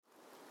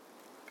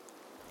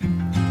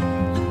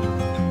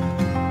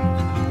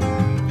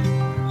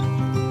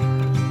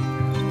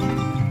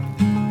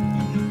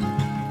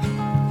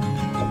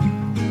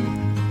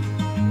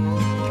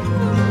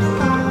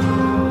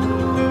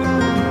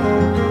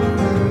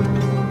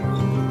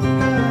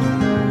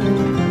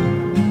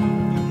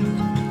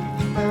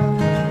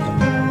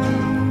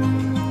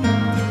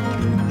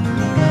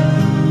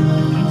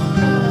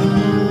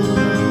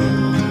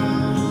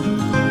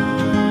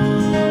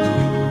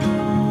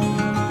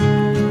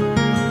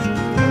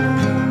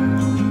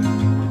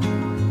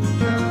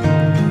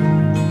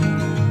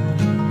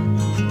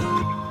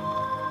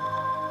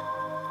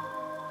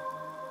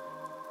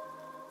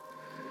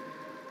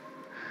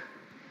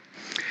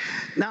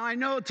I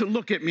know to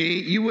look at me,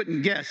 you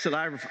wouldn't guess that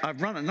I've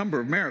run a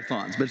number of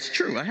marathons, but it's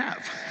true, I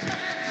have.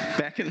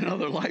 Back in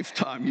another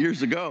lifetime,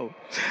 years ago.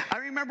 I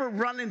remember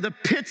running the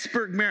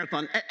Pittsburgh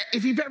Marathon.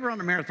 If you've ever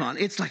run a marathon,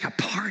 it's like a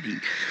party.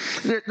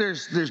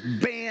 There's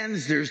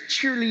bands, there's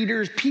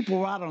cheerleaders,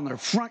 people out on their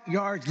front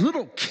yards,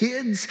 little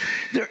kids,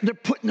 they're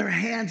putting their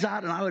hands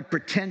out, and I would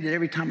pretend that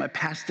every time I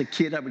passed a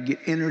kid, I would get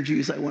energy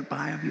as I went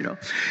by him, you know.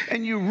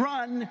 And you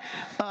run,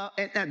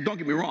 and don't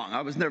get me wrong,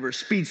 I was never a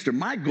speedster.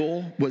 My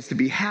goal was to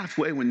be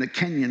halfway when the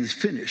Kenyans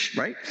finished,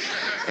 right?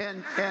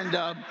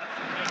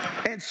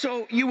 And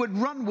so you would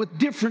run with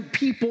different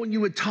people and you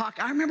would talk.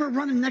 I remember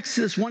running next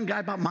to this one guy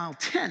about mile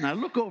 10. I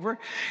look over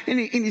and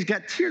he's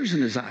got tears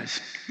in his eyes.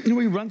 And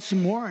we run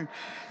some more and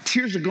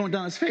tears are going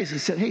down his face. I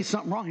said, hey,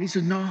 something wrong? He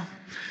said, no.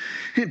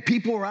 And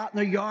people were out in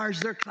their yards,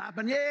 they're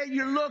clapping. Yeah,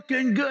 you're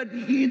looking good.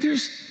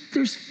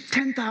 There's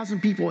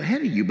 10,000 people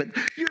ahead of you, but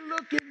you're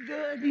looking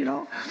good, you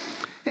know.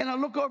 And I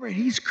look over and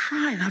he's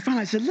crying.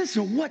 I said,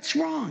 listen, what's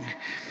wrong?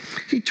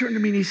 He turned to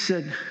me and he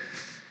said,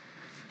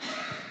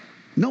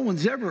 no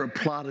one's ever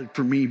applauded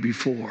for me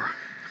before.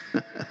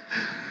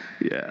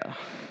 Yeah.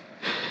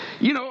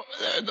 You know,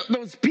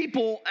 those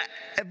people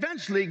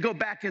eventually go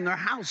back in their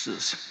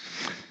houses.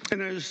 And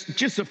there's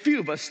just a few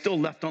of us still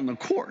left on the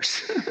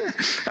course.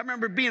 I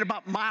remember being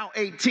about mile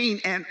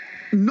 18 and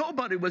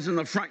nobody was in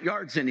the front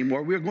yards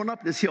anymore. We were going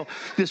up this hill,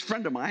 this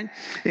friend of mine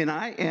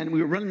and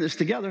we were running this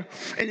together.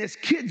 And this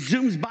kid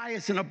zooms by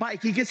us in a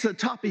bike. He gets to the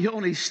top of the hill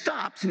and he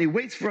stops and he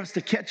waits for us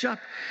to catch up.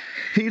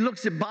 He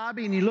looks at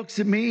Bobby and he looks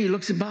at me. He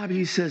looks at Bobby.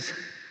 He says,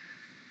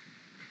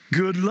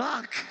 good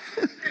luck.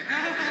 He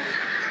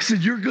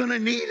said, you're going to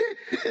need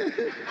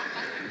it.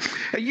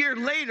 A year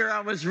later, I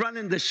was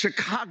running the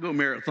Chicago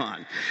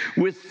Marathon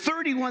with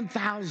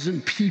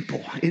 31,000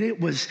 people, and it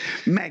was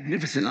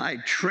magnificent. I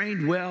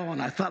trained well,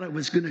 and I thought I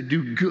was going to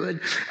do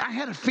good. I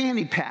had a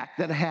fanny pack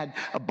that had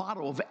a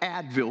bottle of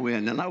Advil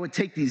in, and I would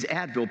take these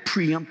Advil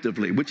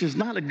preemptively, which is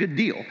not a good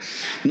deal.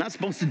 You're not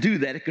supposed to do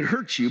that. It could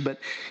hurt you, but,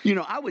 you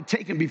know, I would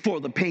take them before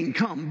the pain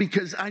come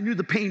because I knew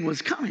the pain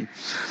was coming.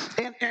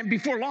 And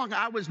before long,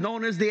 I was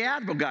known as the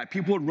Advil guy.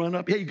 People would run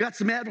up, hey, you got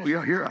some Advil?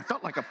 Yeah, here. I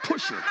felt like a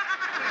pusher.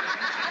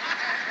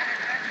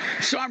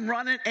 So I'm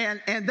running, and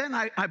then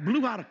I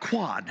blew out a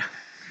quad.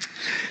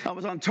 I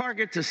was on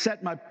target to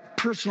set my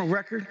personal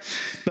record,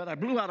 but I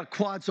blew out a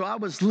quad, so I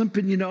was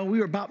limping, you know. We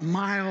were about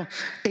mile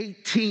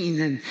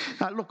 18, and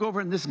I look over,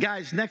 and this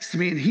guy's next to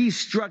me, and he's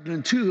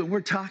struggling too, and we're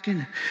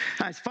talking.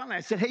 Finally,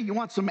 I said, hey, you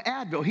want some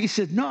Advil? He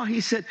said, no.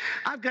 He said,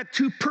 I've got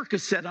 2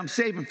 Percocet I'm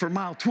saving for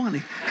mile 20.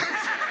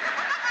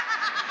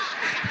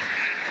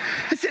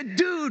 I said,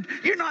 dude,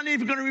 you're not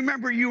even going to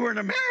remember you were in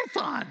a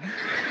marathon.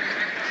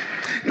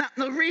 Now,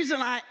 the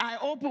reason I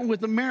open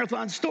with a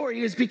marathon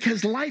story is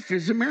because life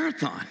is a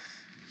marathon.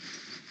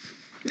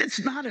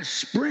 It's not a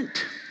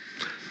sprint.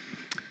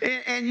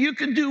 And you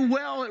can do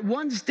well at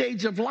one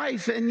stage of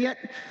life and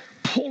yet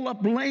pull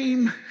up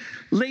lame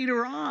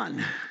later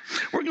on.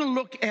 We're going to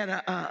look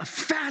at a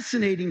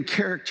fascinating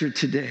character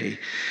today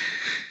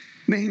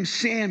named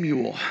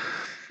Samuel.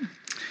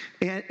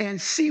 And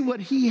see what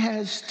he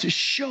has to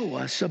show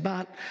us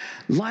about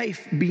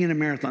life being a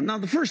marathon. Now,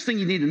 the first thing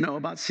you need to know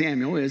about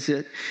Samuel is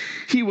that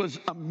he was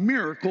a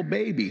miracle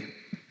baby.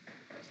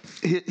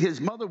 His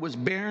mother was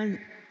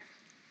barren.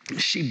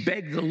 She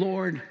begged the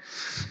Lord.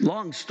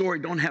 Long story,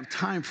 don't have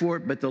time for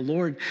it, but the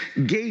Lord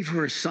gave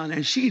her a son,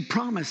 and she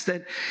promised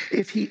that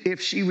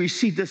if she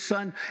received a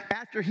son,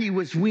 after he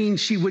was weaned,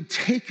 she would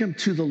take him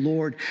to the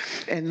Lord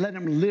and let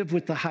him live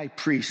with the high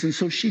priest, and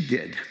so she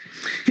did.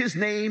 His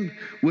name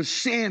was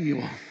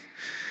Samuel,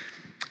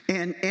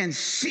 and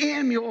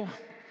Samuel,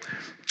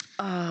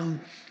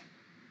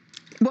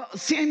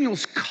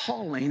 Samuel's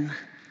calling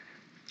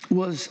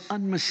was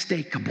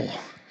unmistakable.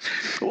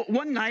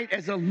 One night,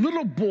 as a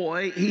little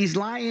boy, he's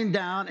lying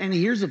down and he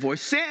hears a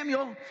voice,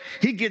 Samuel.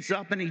 He gets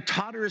up and he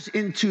totters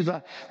into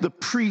the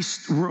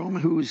priest's room,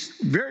 who's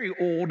very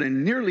old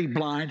and nearly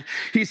blind.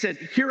 He said,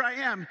 here I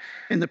am.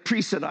 And the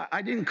priest said,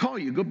 I didn't call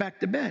you. Go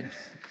back to bed.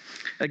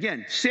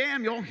 Again,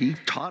 Samuel, he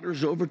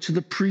totters over to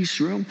the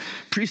priest's room.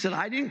 Priest said,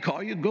 I didn't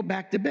call you. Go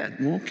back to bed.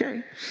 Well,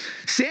 okay.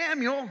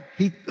 Samuel,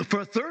 for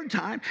a third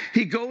time,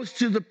 he goes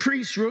to the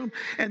priest's room,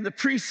 and the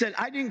priest said,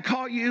 I didn't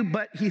call you,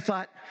 but he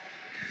thought,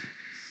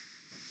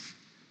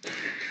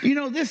 you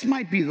know, this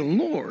might be the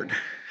Lord.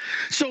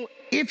 So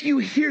if you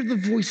hear the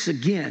voice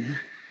again,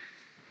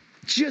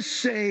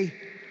 just say,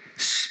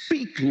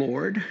 speak,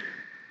 Lord.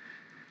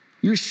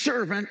 Your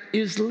servant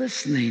is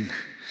listening.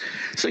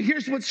 So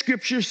here's what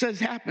Scripture says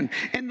happened.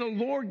 And the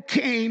Lord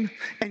came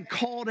and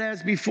called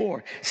as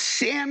before,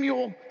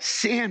 Samuel,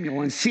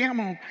 Samuel. And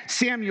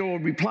Samuel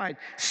replied,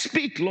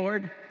 speak,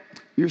 Lord.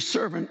 Your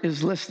servant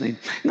is listening.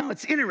 Now,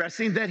 it's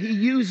interesting that he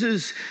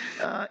uses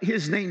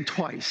his name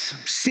twice,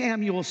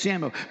 Samuel,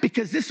 Samuel,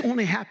 because this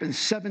only happens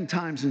 7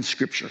 times in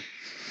Scripture.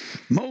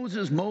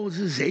 Moses,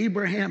 Moses,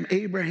 Abraham,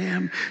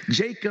 Abraham,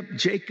 Jacob,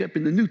 Jacob.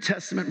 In the New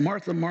Testament,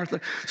 Martha, Martha,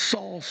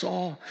 Saul,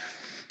 Saul.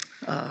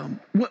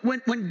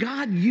 When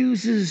God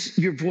uses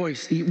your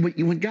voice,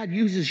 when God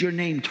uses your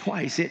name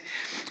twice,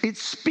 it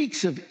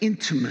speaks of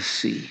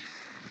intimacy.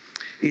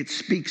 It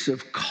speaks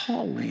of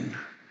calling.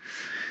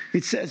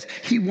 It says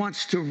he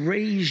wants to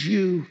raise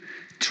you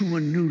to a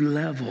new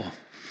level.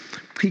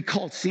 He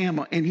called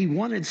Samuel, and he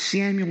wanted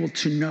Samuel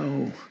to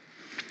know.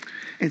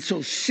 And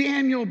so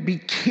Samuel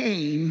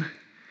became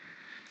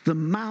the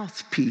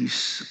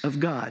mouthpiece of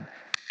God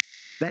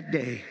that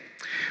day.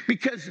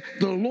 Because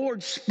the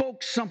Lord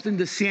spoke something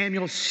to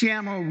Samuel,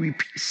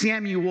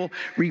 Samuel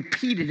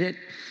repeated it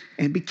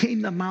and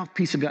became the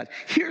mouthpiece of God.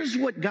 Here's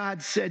what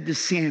God said to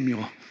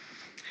Samuel.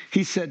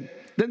 He said,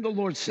 then the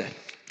Lord said,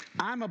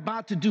 I'm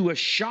about to do a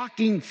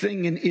shocking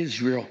thing in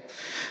Israel.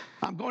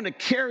 I'm going to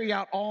carry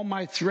out all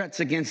my threats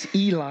against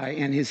Eli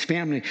and his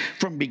family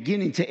from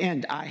beginning to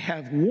end. I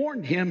have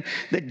warned him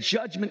that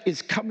judgment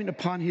is coming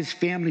upon his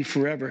family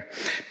forever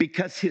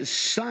because his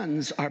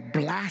sons are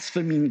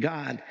blaspheming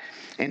God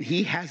and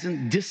he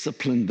hasn't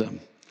disciplined them.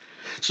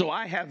 So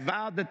I have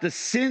vowed that the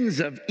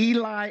sins of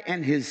Eli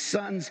and his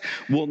sons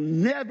will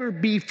never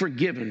be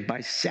forgiven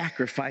by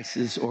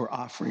sacrifices or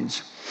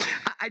offerings.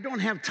 I don't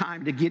have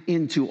time to get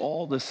into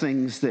all the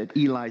things that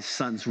Eli's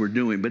sons were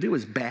doing, but it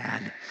was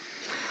bad.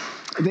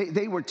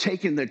 They were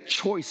taking the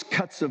choice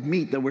cuts of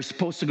meat that were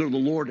supposed to go to the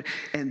Lord,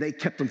 and they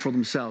kept them for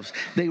themselves.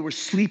 They were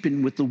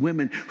sleeping with the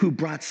women who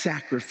brought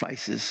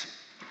sacrifices,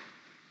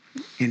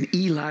 and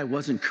Eli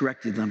wasn't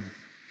correcting them.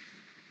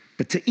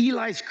 But to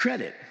Eli's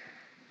credit,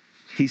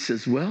 he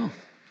says, well,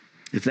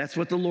 if that's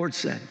what the Lord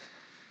said,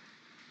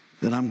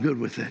 then I'm good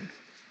with it.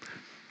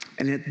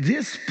 And at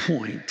this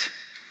point,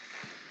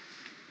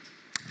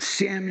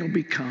 Samuel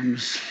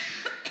becomes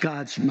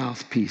God's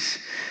mouthpiece.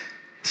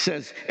 It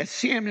says, as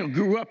Samuel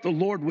grew up, the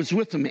Lord was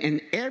with him,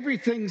 and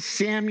everything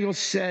Samuel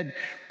said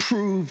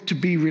proved to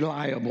be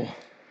reliable.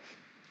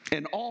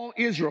 And all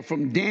Israel,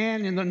 from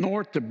Dan in the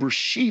north to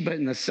Beersheba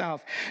in the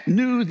south,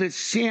 knew that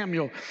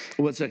Samuel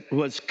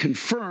was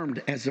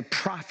confirmed as a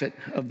prophet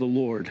of the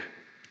Lord.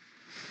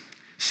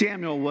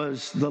 Samuel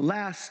was the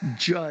last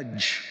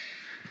judge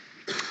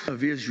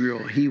of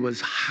Israel. He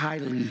was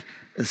highly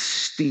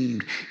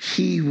esteemed.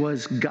 He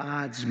was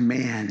God's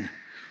man.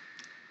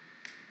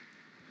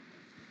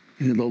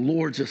 And the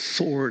Lord's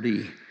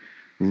authority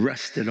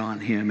rested on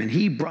him. And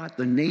he brought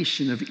the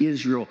nation of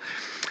Israel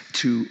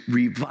to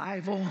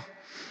revival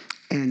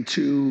and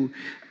to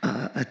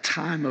a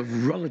time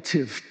of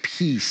relative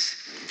peace.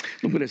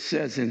 Look what it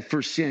says in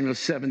 1 Samuel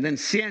 7. Then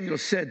Samuel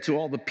said to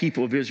all the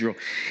people of Israel,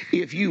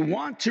 if you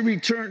want to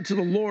return to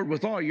the Lord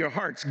with all your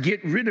hearts,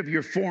 get rid of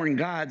your foreign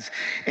gods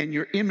and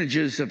your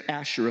images of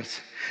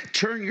Ashereth.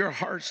 Turn your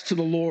hearts to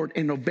the Lord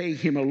and obey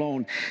him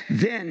alone.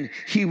 Then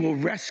he will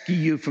rescue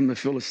you from the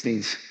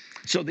Philistines.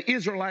 So the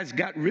Israelites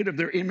got rid of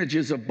their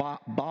images of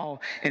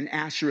Baal and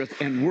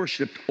Ashereth and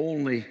worshiped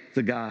only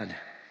the God,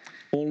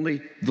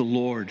 only the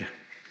Lord.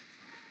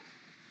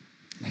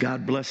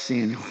 God bless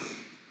Samuel.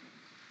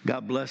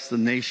 God bless the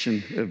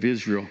nation of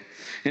Israel.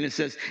 And it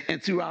says,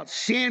 and throughout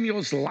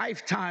Samuel's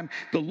lifetime,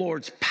 the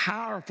Lord's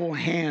powerful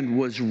hand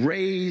was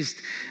raised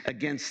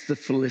against the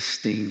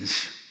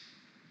Philistines.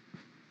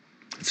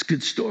 It's a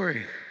good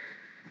story.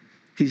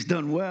 He's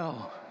done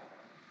well.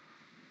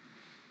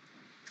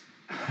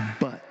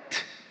 But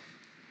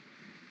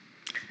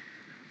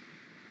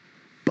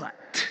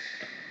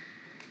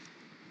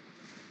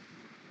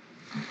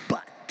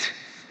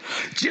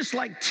just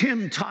like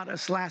Tim taught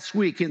us last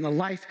week in the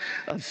life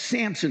of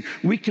Samson,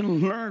 we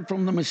can learn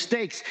from the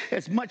mistakes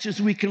as much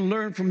as we can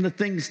learn from the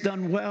things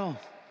done well.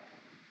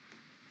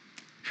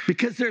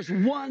 Because there's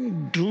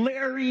one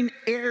glaring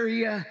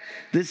area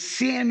that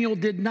Samuel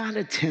did not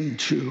attend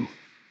to.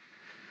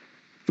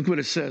 Look what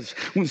it says.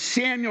 When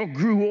Samuel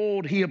grew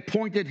old, he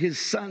appointed his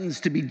sons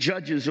to be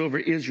judges over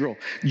Israel.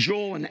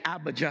 Joel and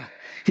Abijah,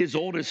 his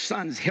oldest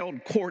sons,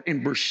 held court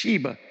in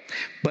Beersheba,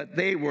 but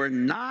they were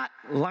not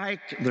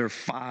like their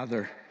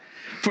father,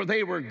 for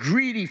they were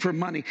greedy for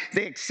money.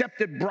 They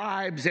accepted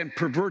bribes and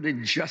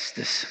perverted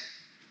justice.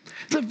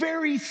 The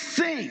very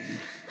thing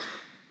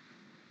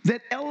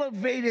that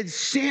elevated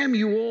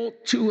Samuel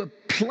to a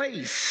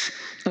place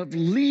of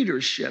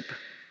leadership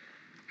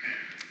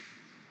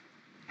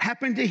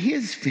happened to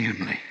his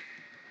family.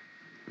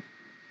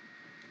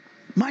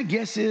 My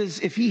guess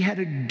is if he had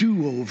a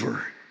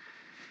do-over,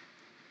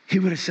 he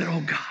would have said,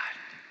 oh God,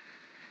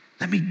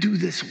 let me do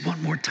this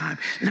one more time.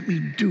 Let me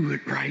do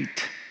it right.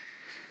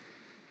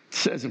 It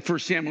says in 1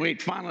 Samuel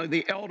 8, finally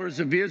the elders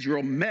of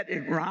Israel met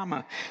at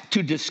Ramah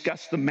to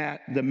discuss the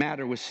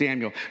matter with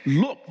Samuel.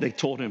 Look, they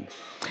told him,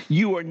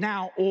 you are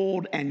now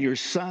old and your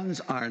sons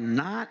are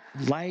not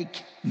like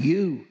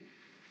you.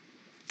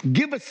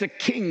 Give us a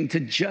king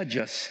to judge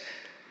us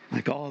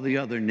like all the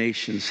other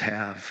nations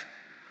have.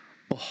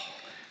 Oh,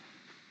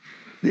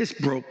 this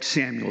broke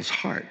Samuel's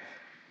heart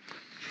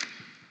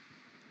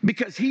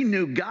because he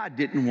knew God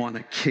didn't want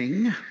a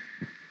king.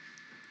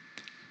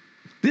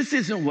 This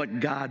isn't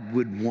what God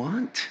would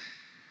want.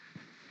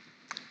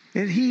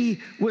 And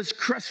he was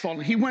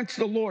crestfallen. He went to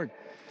the Lord.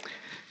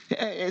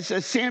 It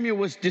says Samuel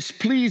was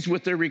displeased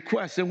with their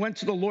request and went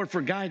to the Lord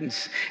for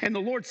guidance. And the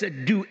Lord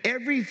said, do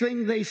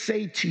everything they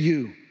say to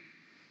you,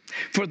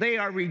 for they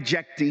are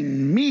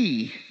rejecting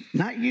me,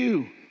 not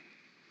you.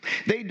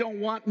 They don't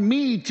want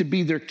me to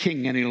be their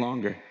king any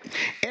longer.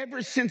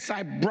 Ever since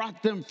I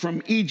brought them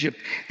from Egypt,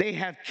 they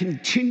have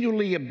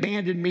continually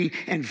abandoned me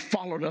and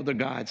followed other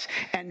gods.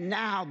 And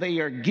now they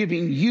are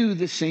giving you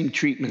the same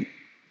treatment.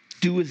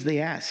 Do as they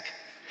ask,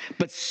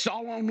 but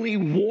solemnly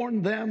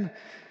warn them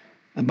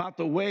about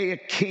the way a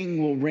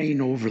king will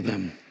reign over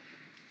them.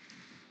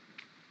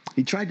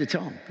 He tried to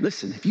tell them,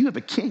 listen, if you have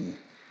a king,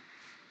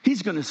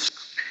 he's going to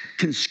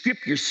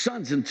conscript your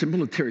sons into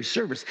military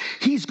service.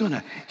 He's going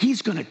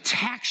to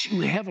tax you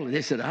heavily.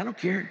 They said, I don't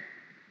care.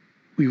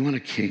 We want a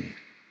king.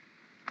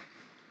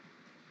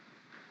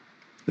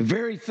 The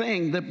very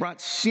thing that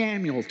brought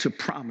Samuel to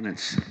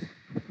prominence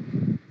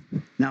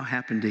now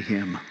happened to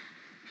him.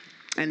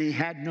 And he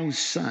had no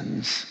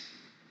sons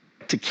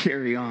to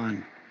carry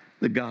on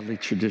the godly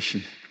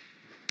tradition.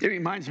 It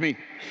reminds me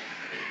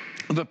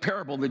of a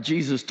parable that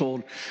Jesus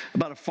told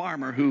about a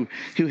farmer who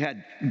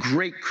had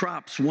great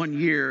crops one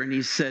year, and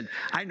he said,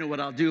 I know what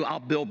I'll do. I'll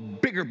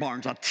build bigger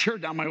barns. I'll tear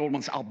down my old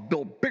ones. I'll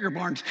build bigger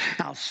barns.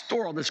 I'll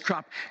store all this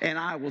crop, and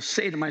I will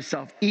say to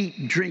myself,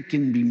 eat, drink,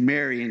 and be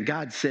merry. And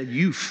God said,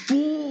 you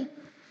fool,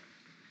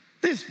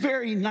 this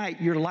very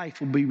night your life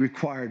will be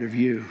required of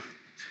you.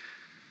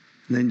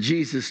 And then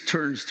Jesus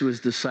turns to his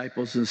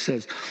disciples and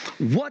says,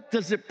 what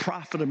does it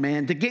profit a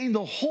man to gain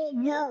the whole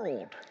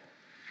world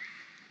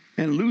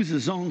and lose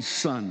his own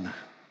son?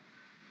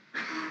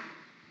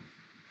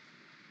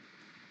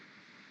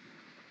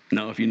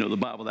 No, if you know the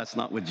Bible, that's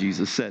not what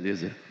Jesus said,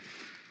 is it?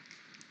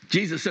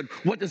 Jesus said,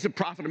 what does it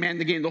profit a man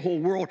to gain the whole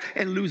world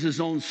and lose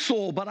his own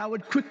soul? But I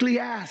would quickly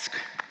ask,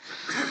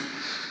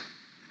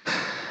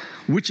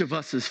 which of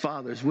us as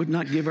fathers would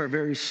not give our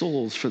very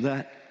souls for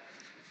that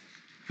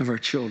of our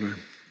children?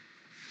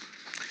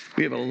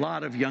 We have a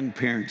lot of young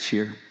parents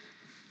here.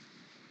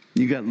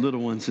 You got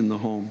little ones in the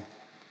home.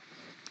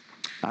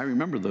 I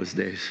remember those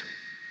days.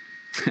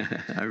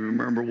 I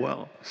remember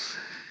well.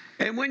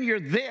 And when you're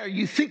there,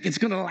 you think it's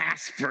going to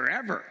last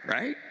forever,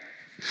 right?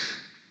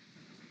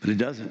 But it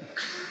doesn't.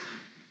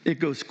 It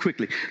goes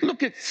quickly.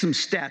 Look at some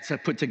stats I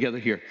put together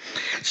here.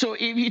 So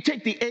if you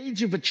take the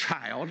age of a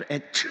child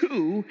at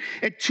 2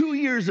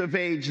 years of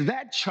age,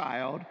 that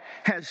child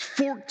has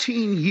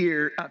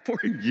 14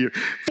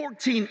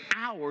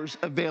 hours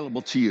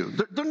available to you.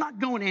 They're not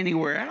going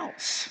anywhere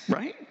else,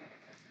 right?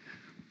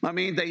 I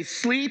mean, they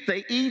sleep,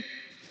 they eat,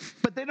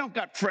 but they don't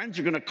got friends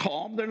you're going to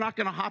call them. They're not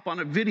going to hop on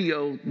a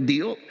video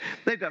deal.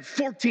 They've got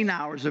 14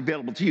 hours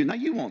available to you. Now,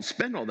 you won't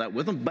spend all that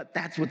with them, but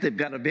that's what they've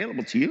got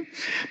available to you.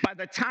 By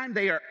the time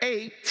they are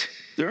 8,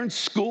 they're in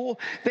school,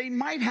 they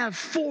might have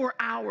 4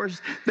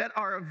 hours that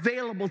are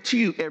available to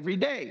you every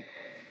day.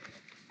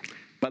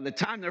 By the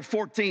time they're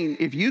 14,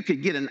 if you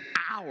could get an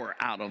hour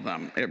out of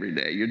them every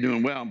day, you're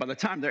doing well. And by the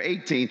time they're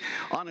 18,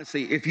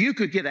 honestly, if you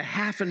could get a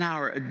half an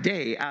hour a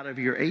day out of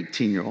your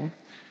 18-year-old,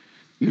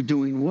 you're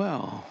doing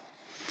well.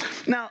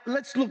 Now,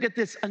 let's look at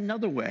this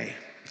another way,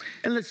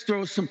 and let's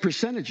throw some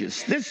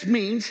percentages. This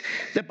means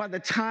that by the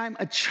time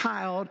a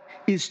child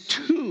is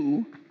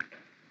 2,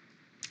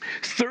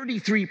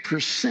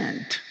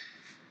 33%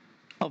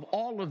 of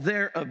all of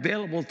their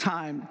available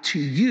time to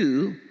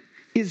you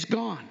is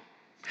gone.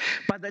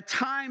 By the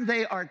time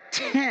they are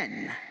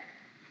 10,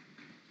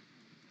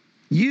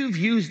 you've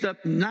used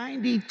up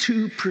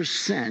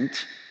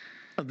 92%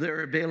 of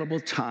their available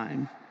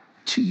time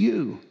to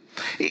you.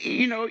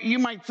 You know, you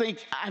might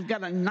think, I've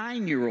got a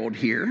 9-year-old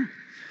here,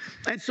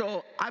 and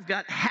so I've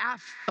got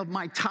half of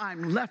my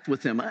time left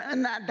with him.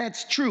 And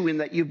that's true in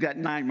that you've got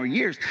 9 more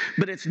years,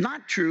 but it's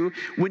not true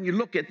when you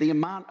look at the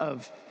amount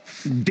of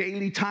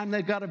daily time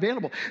they've got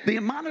available. The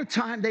amount of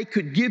time they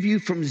could give you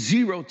from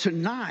 0 to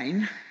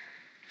 9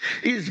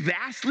 is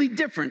vastly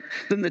different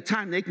than the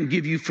time they can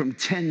give you from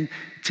 10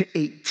 to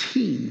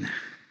 18.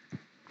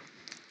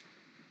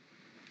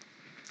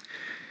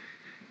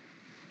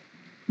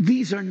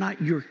 These are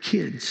not your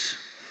kids.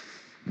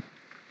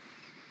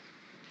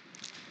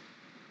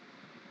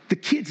 The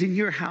kids in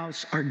your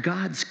house are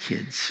God's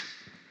kids.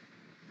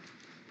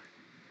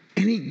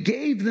 And he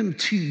gave them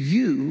to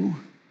you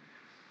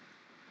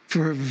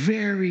for a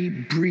very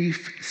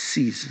brief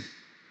season.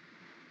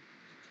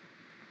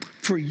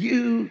 For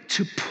you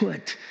to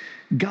put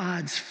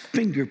God's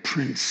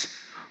fingerprints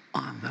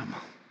on them.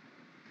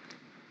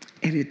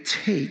 And it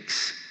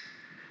takes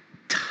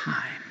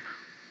time.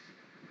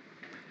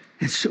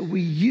 And so we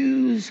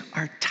use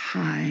our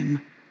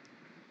time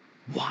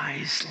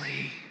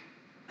wisely.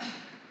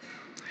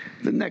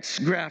 The next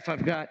graph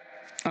I've got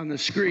on the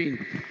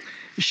screen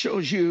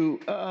shows you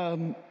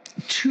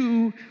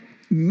 2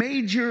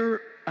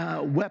 major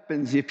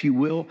weapons, if you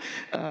will,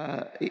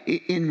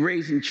 in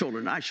raising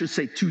children. I should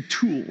say 2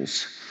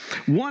 tools.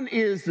 One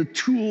is the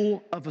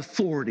tool of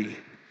authority.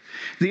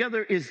 The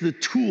other is the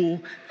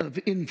tool of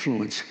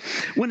influence.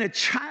 When a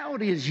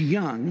child is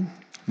young,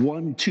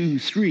 1, 2,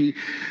 3,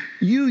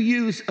 you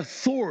use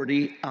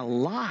authority a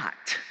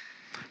lot.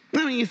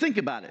 I mean, you think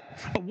about it.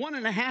 A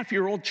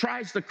 1.5-year-old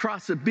tries to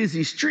cross a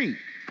busy street.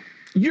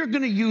 You're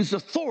going to use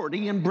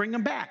authority and bring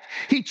him back.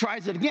 He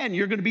tries it again,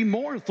 you're going to be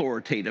more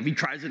authoritative. He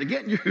tries it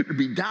again, you're going to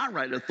be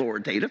downright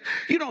authoritative.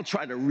 You don't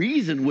try to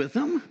reason with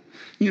him.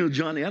 You know,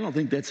 Johnny, I don't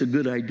think that's a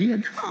good idea.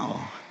 No.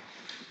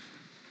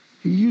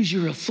 You use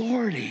your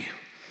authority.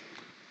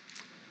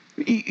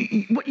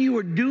 What you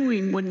are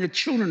doing when the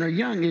children are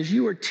young is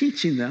you are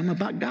teaching them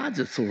about God's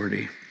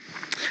authority.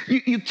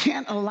 You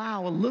can't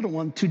allow a little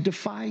one to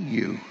defy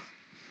you.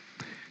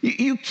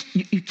 You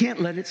can't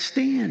let it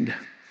stand.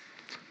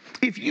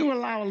 If you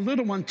allow a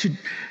little one to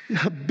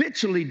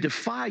habitually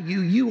defy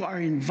you, you are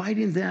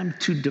inviting them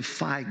to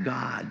defy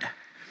God.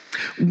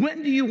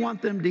 When do you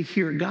want them to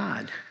hear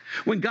God?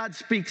 When God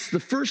speaks the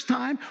first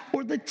time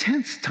or the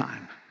 10th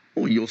time?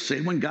 Well, you'll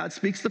say when God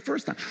speaks the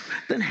first time.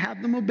 Then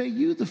have them obey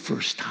you the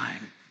first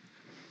time.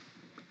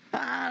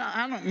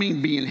 I don't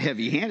mean being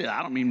heavy-handed.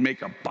 I don't mean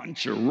make a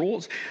bunch of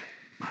rules.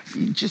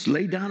 You just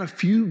lay down a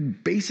few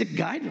basic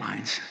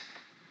guidelines.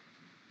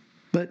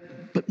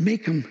 But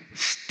make them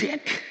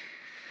stick.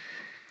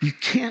 You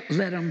can't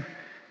let them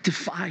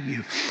defy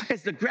you.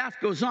 As the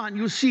graph goes on,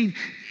 you'll see,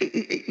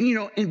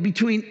 in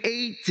between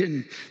 8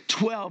 and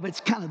 12, it's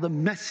kind of the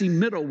messy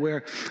middle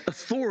where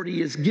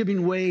authority is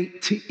giving way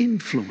to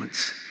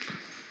influence.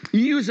 You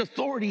use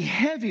authority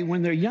heavy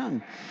when they're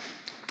young,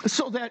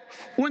 so that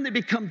when they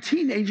become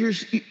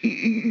teenagers,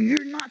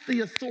 you're not the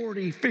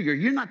authority figure.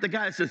 You're not the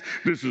guy that says,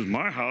 this is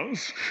my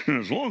house, and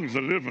as long as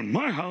they live in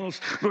my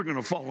house, they're going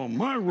to follow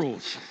my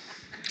rules.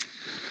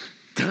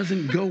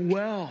 Doesn't go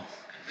well.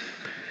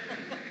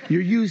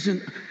 You're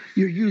using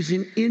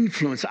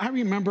influence. I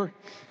remember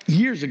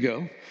years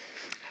ago,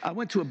 I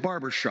went to a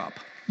barber shop.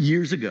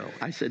 Years ago,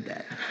 I said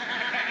that.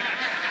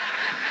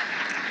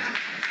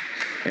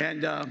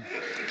 And I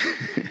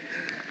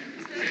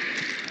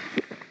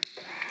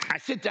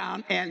sit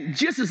down, and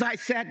just as I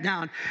sat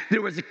down,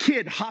 there was a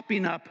kid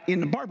hopping up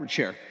in the barber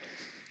chair.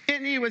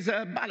 And he was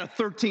about a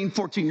 13,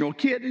 14-year-old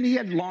kid, and he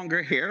had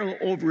longer hair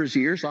over his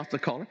ears, off the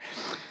collar.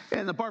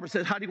 And the barber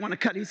said, how do you want to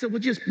cut? He said, well,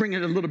 just bring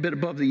it a little bit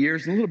above the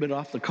ears and a little bit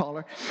off the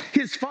collar.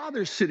 His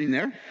father's sitting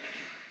there.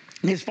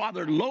 His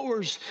father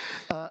lowers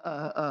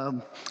a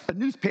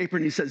newspaper,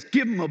 and he says,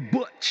 give him a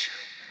butch.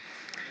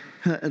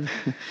 The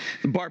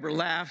barber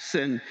laughs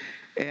and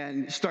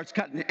starts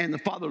cutting, and the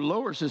father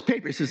lowers his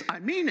paper. He says, I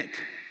mean it.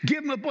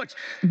 Give him a butch.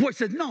 The boy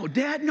said, no,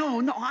 Dad, no,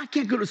 I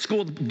can't go to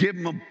school to give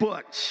him a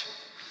butch.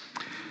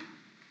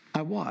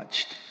 I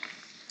watched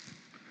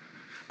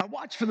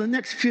for the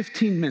next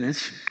 15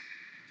 minutes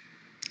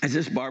as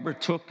this barber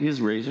took his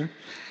razor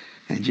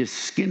and just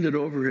skinned it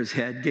over his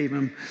head, gave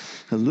him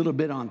a little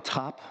bit on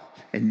top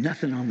and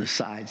nothing on the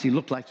sides. He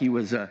looked like he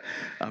was a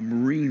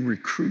Marine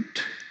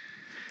recruit.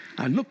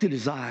 I looked at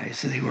his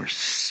eyes, and they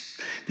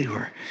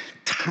were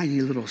tiny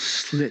little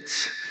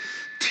slits,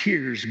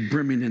 tears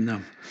brimming in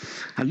them.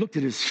 I looked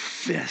at his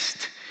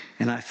fist,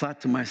 and I thought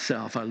to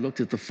myself, I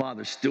looked at the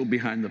father still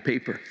behind the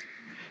paper,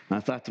 and I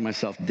thought to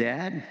myself,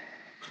 Dad,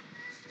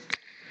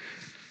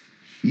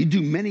 you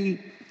do many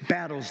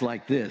battles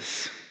like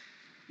this,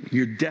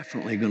 you're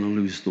definitely going to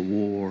lose the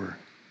war.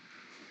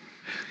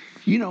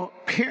 You know,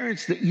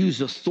 parents that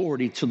use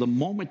authority to the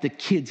moment the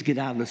kids get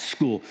out of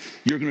school,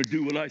 you're going to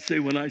do what I say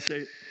when I say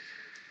it.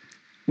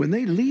 When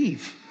they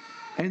leave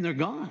and they're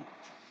gone,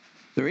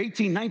 they're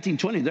 18, 19,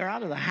 20, they're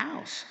out of the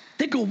house.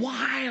 They go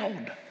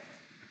wild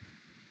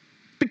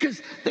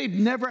because they've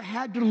never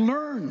had to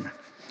learn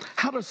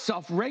how to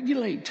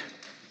self-regulate.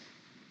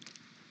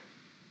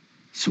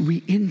 So we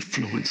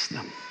influence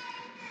them.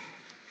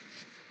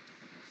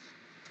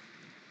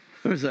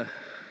 There was a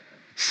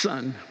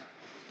son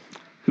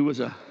who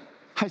was a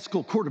high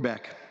school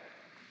quarterback,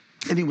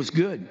 and he was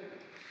good. It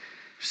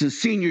was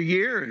his senior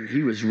year, and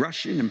he was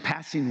rushing and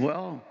passing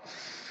well.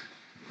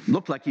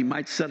 Looked like he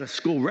might set a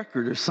school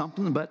record or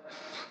something, but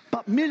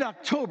about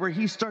mid-October,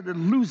 he started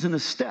losing a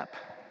step.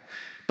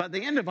 By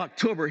the end of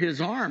October,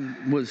 his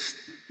arm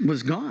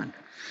was gone.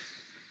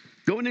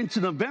 Going into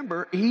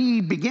November,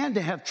 he began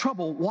to have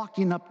trouble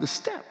walking up the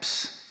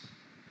steps.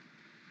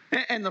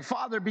 And the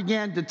father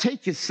began to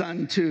take his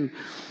son to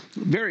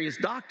various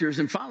doctors,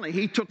 and finally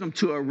he took him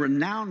to a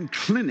renowned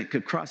clinic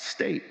across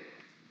state.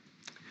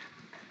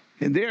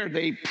 And there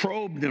they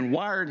probed and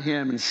wired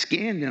him and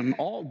scanned him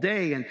all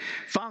day, and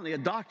finally a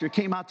doctor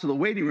came out to the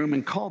waiting room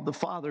and called the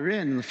father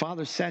in, and the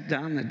father sat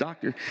down, and the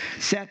doctor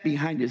sat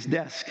behind his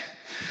desk.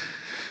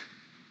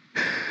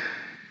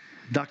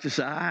 Doctor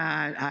said,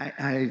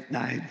 I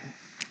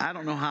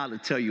don't know how to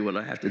tell you what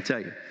I have to tell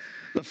you.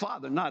 The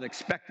father, not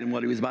expecting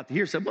what he was about to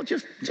hear, said, well,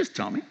 just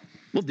tell me.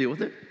 We'll deal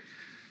with it.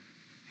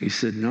 He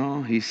said,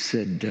 no. He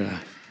said,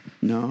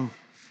 no.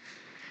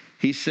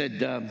 He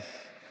said,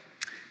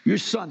 your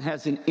son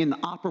has an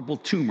inoperable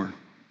tumor.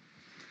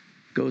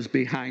 Goes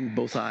behind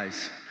both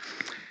eyes.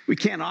 We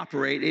can't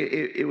operate.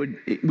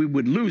 We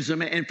would lose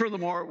him. And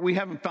furthermore, we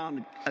haven't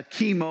found a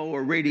chemo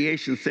or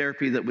radiation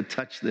therapy that would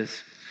touch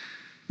this.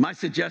 My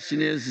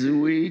suggestion is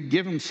we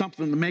give him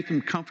something to make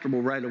him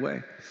comfortable right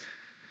away.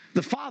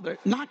 The father,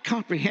 not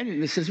comprehending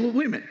this, says, well,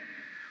 wait a minute.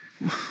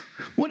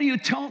 What are you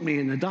telling me?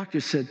 And the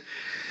doctor said,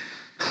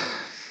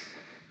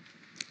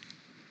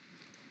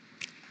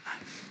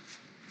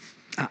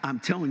 I'm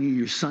telling you,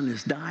 your son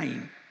is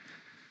dying.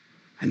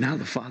 And now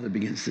the father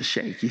begins to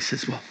shake. He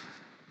says,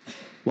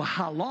 well,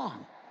 how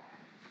long?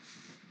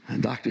 And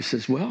the doctor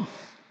says, well,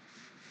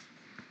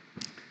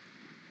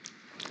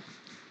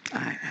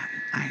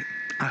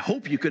 I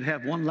hope you could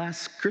have one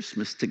last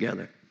Christmas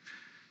together.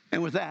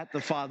 And with that,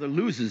 the father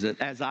loses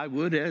it, as I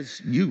would, as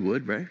you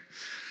would, right?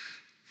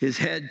 His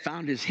head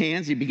found his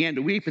hands. He began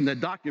to weep, and the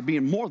doctor,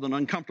 being more than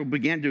uncomfortable,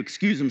 began to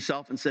excuse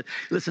himself and said,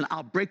 listen,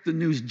 I'll break the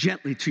news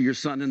gently to your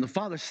son. And the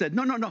father said,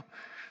 no,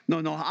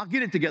 I'll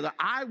get it together.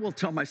 I will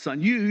tell my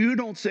son. You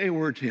don't say a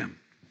word to him.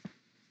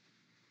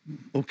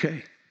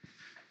 Okay.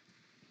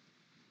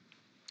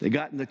 They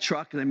got in the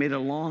truck, and they made a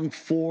long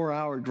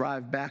 4-hour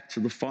drive back to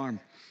the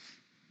farm.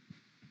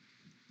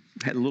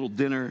 Had a little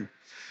dinner.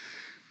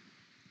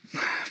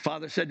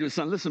 Father said to his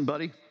son, listen,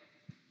 buddy,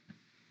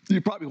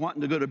 you're probably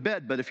wanting to go to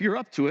bed, but if you're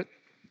up to it,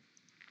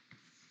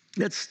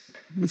 let's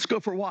go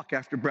for a walk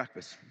after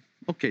breakfast.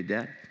 Okay,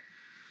 Dad.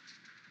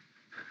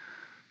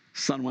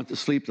 Son went to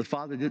sleep. The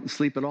father didn't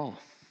sleep at all.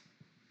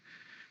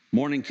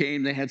 Morning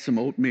came, they had some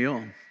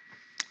oatmeal,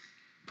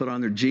 put on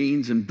their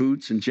jeans and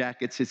boots and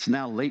jackets. It's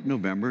now late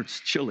November. It's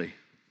chilly.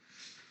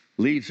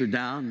 Leaves are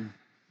down.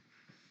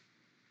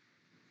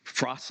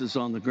 Frost is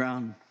on the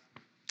ground.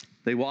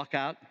 They walk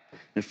out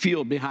in a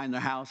field behind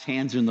their house,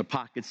 hands in their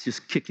pockets,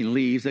 just kicking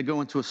leaves. They go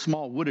into a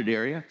small wooded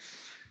area.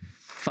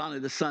 Finally,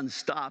 the son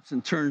stops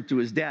and turns to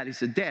his dad. He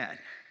said, Dad,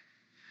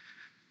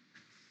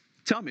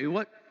 tell me,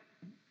 what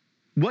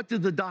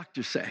did the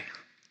doctor say?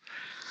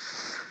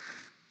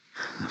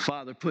 The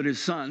father put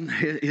his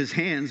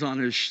hands on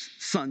his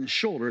son's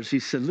shoulders. He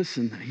said,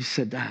 listen, he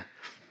said,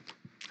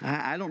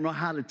 I don't know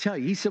how to tell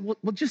you. He said, well,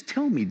 just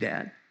tell me,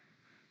 Dad.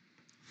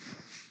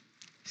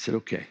 He said,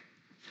 okay.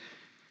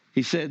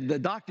 He said, the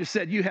doctor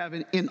said you have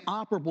an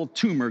inoperable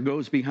tumor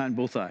goes behind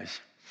both eyes.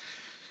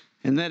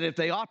 And that if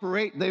they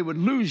operate, they would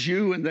lose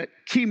you, and that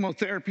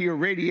chemotherapy or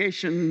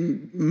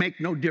radiation make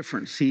no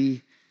difference.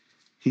 He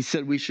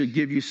said we should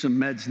give you some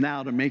meds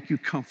now to make you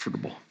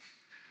comfortable.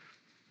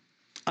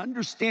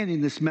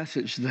 Understanding this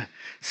message, the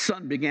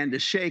son began to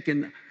shake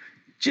and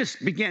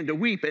just began to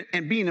weep.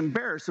 And being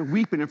embarrassed of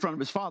weeping in front of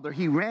his father,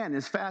 he ran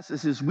as fast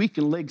as his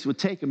weakened legs would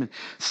take him and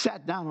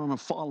sat down on a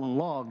fallen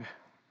log.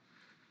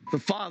 The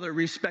father,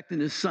 respecting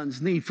his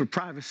son's need for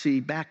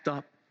privacy, backed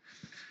up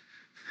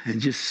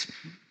and just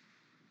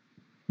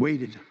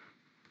waited.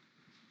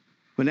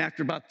 When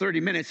after about 30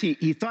 minutes,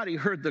 he thought he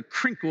heard the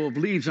crinkle of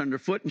leaves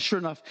underfoot, and sure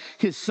enough,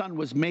 his son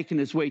was making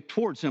his way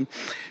towards him.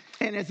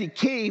 And as he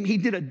came, he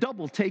did a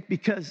double take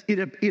because it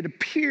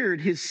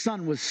appeared his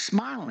son was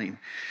smiling.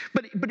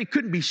 But he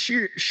couldn't be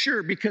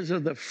sure because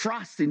of the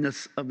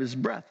frostiness of his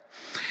breath.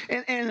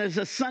 And as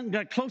the son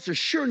got closer,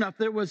 sure enough,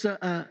 there was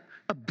a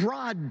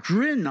broad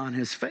grin on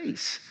his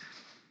face.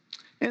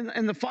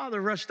 And the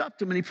father rushed up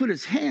to him and he put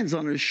his hands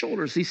on his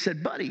shoulders. He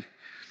said, buddy,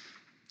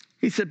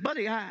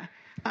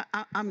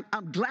 I'm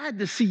glad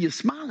to see you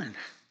smiling.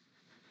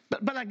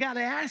 But I got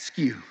to ask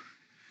you,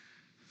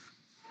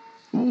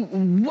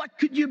 what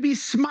could you be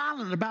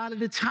smiling about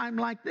at a time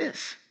like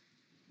this?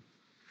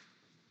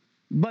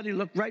 Buddy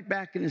looked right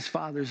back in his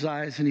father's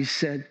eyes and he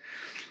said,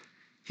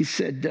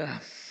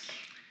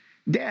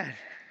 Dad,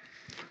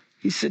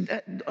 he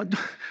said,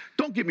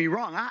 don't get me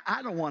wrong,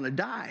 I don't want to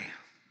die.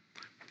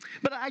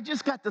 But I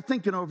just got to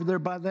thinking over there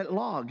by that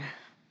log,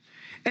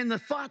 and the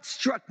thought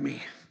struck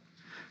me.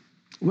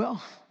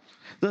 Well,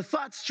 the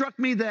thought struck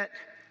me that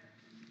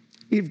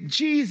if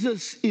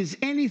Jesus is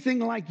anything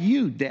like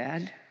you,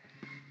 Dad,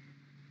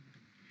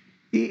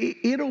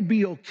 it'll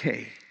be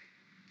okay.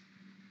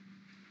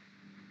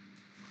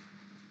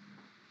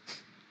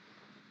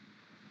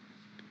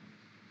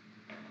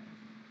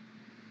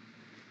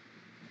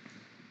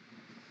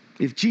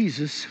 If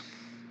Jesus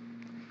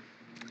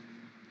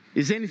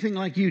is anything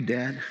like you,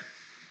 Dad,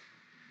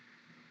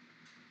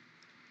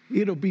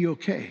 it'll be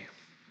okay.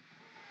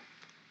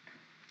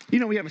 You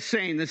know, we have a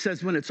saying that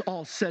says when it's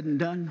all said and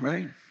done,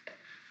 right?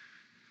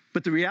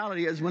 But the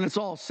reality is when it's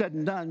all said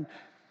and done,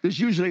 there's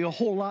usually a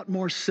whole lot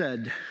more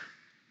said.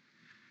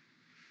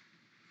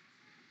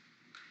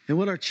 And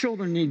what our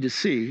children need to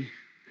see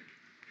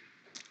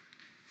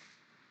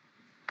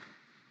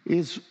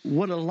is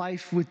what a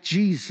life with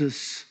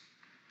Jesus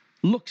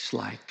looks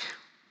like.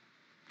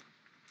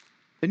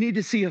 They need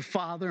to see a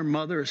father,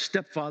 mother, a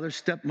stepfather,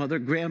 stepmother,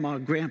 grandma,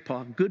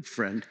 grandpa, good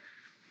friend,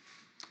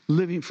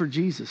 living for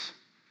Jesus.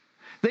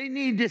 They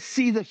need to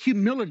see the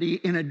humility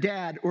in a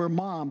dad or a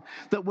mom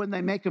that when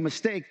they make a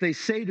mistake, they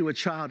say to a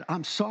child,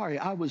 I'm sorry,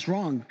 I was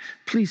wrong.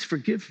 Please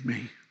forgive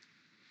me.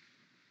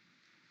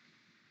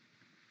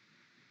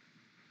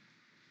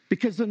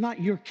 Because they're not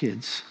your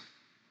kids.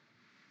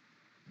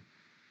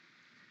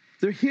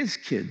 They're his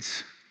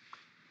kids.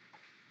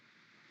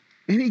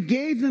 And he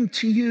gave them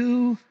to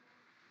you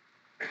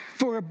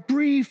for a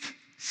brief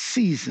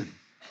season,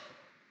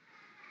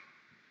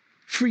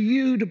 for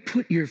you to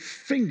put your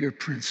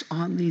fingerprints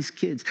on these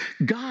kids,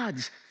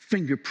 God's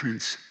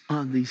fingerprints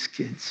on these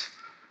kids.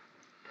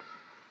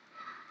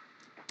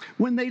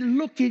 when they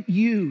look at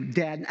you,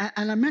 Dad,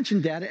 and I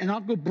mentioned Dad, and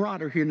I'll go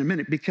broader here in a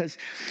minute, because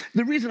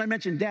the reason I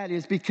mentioned Dad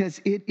is because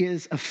it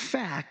is a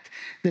fact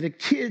that a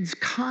kid's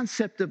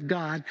concept of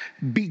God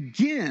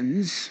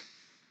begins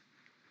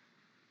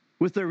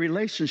with their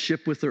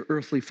relationship with their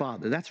earthly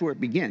father. That's where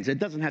it begins. It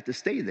doesn't have to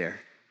stay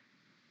there,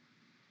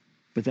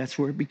 but that's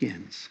where it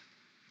begins.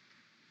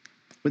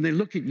 When they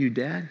look at you,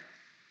 Dad,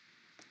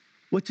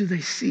 what do they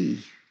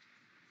see?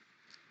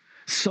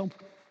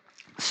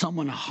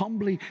 Someone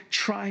humbly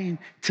trying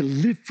to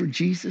live for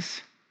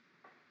Jesus,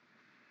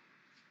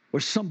 or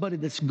somebody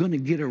that's going to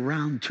get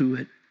around to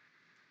it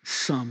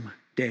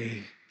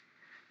someday?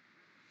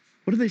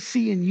 What do they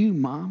see in you,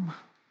 Mom?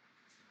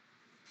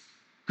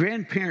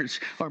 Grandparents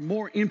are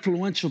more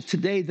influential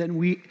today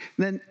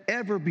than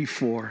ever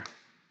before.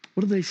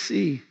 What do they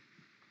see?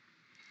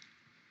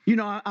 You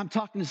know, I'm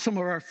talking to some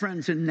of our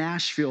friends in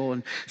Nashville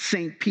and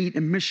St. Pete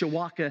and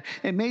Mishawaka,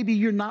 and maybe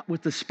you're not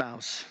with a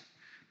spouse,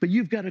 but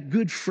you've got a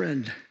good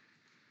friend.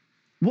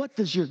 What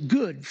does your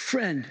good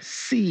friend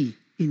see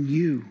in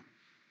you?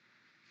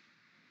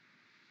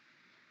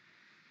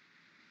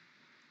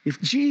 If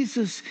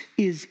Jesus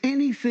is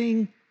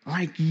anything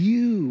like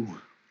you,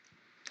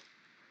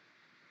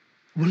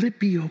 will it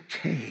be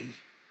okay?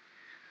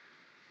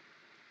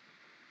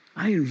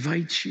 I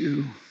invite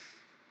you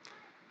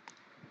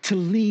to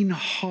lean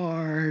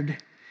hard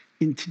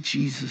into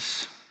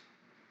Jesus.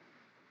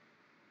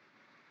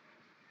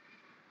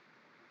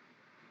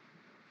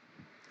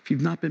 If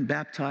you've not been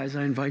baptized,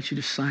 I invite you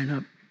to sign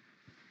up.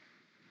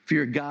 If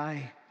you're a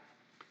guy,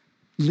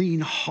 lean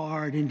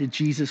hard into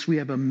Jesus. We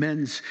have a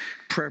men's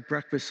prayer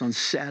breakfast on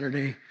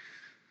Saturday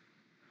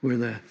where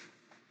the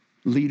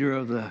leader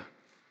of the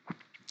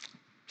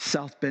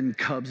South Bend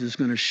Cubs is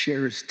going to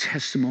share his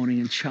testimony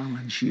and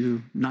challenge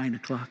you, 9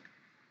 o'clock.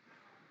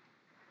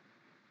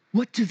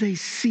 What do they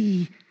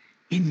see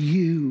in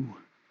you?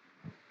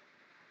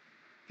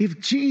 If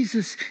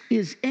Jesus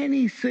is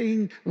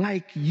anything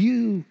like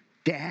you,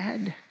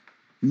 Dad,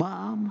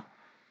 Mom,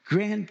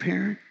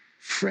 grandparent,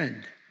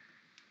 friend,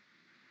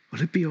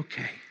 will it be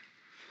okay?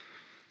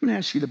 I'm going to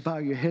ask you to bow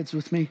your heads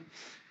with me.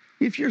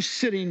 If you're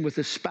sitting with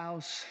a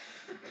spouse,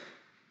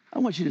 I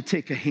want you to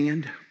take a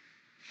hand.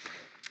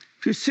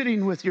 If you're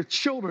sitting with your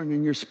children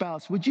and your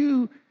spouse, would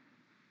you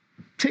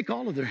take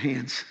all of their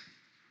hands?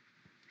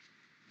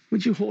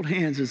 Would you hold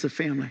hands as a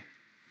family?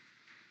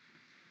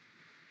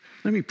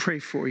 Let me pray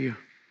for you.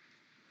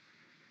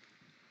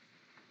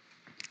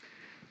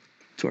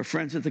 To our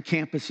friends at the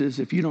campuses,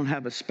 if you don't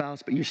have a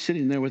spouse, but you're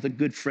sitting there with a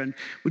good friend,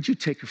 would you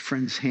take a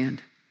friend's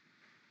hand?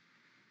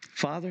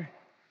 Father,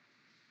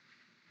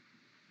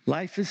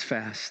 life is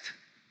fast.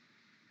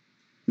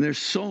 And there's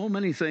so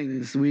many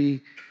things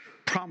we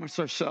promise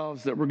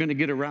ourselves that we're going to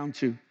get around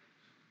to.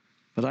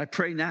 But I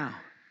pray now,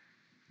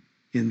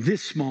 in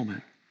this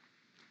moment,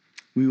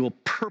 we will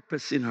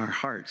purpose in our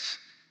hearts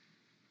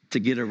to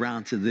get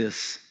around to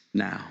this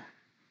now.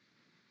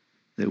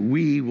 That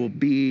we will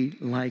be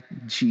like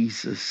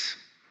Jesus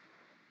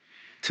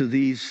to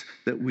these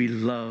that we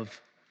love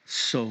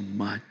so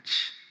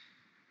much.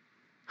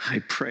 I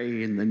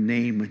pray in the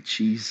name of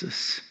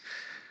Jesus.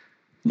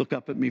 Look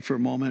up at me for a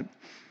moment.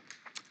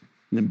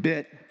 In a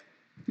bit,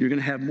 you're going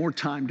to have more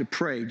time to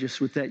pray just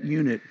with that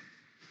unit.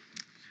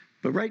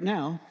 But right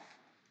now,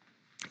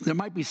 there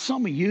might be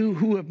some of you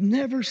who have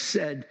never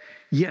said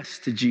yes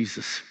to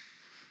Jesus.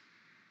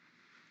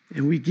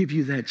 And we give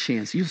you that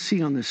chance. You'll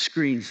see on the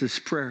screens this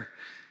prayer.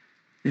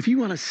 If you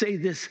want to say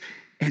this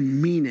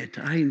and mean it,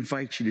 I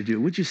invite you to do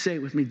it. Would you say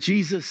it with me?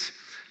 Jesus,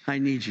 I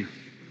need you.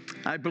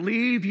 I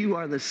believe you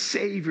are the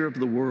Savior of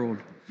the world,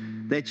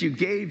 that you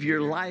gave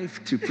your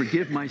life to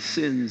forgive my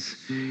sins,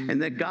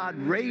 and that God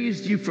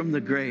raised you from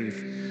the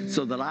grave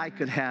so that I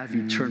could have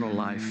eternal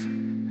life.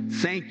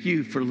 Thank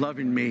you for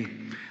loving me.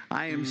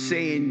 I am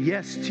saying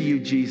yes to you,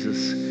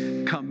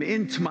 Jesus. Come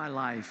into my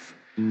life.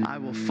 I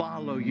will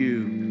follow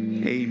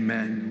you.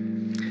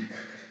 Amen.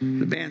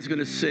 The band's going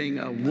to sing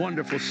a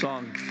wonderful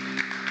song.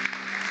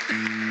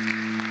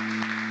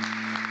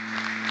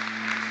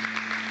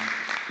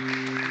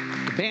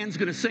 The band's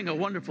going to sing a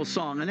wonderful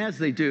song, and as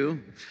they do,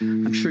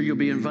 I'm sure you'll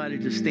be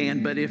invited to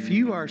stand. But if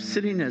you are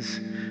sitting as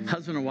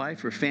husband or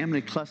wife or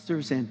family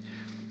clusters and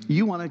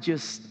you want to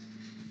just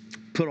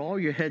put all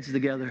your heads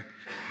together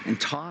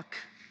and talk,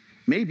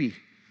 maybe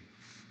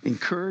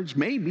encourage,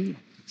 maybe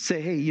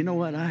say, hey, you know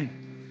what, I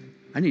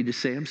need to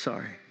say I'm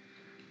sorry.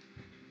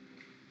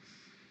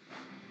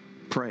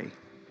 Pray.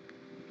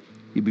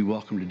 You'd be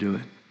welcome to do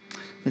it.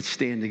 Let's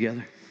stand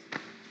together.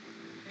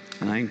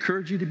 And I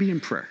encourage you to be in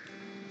prayer.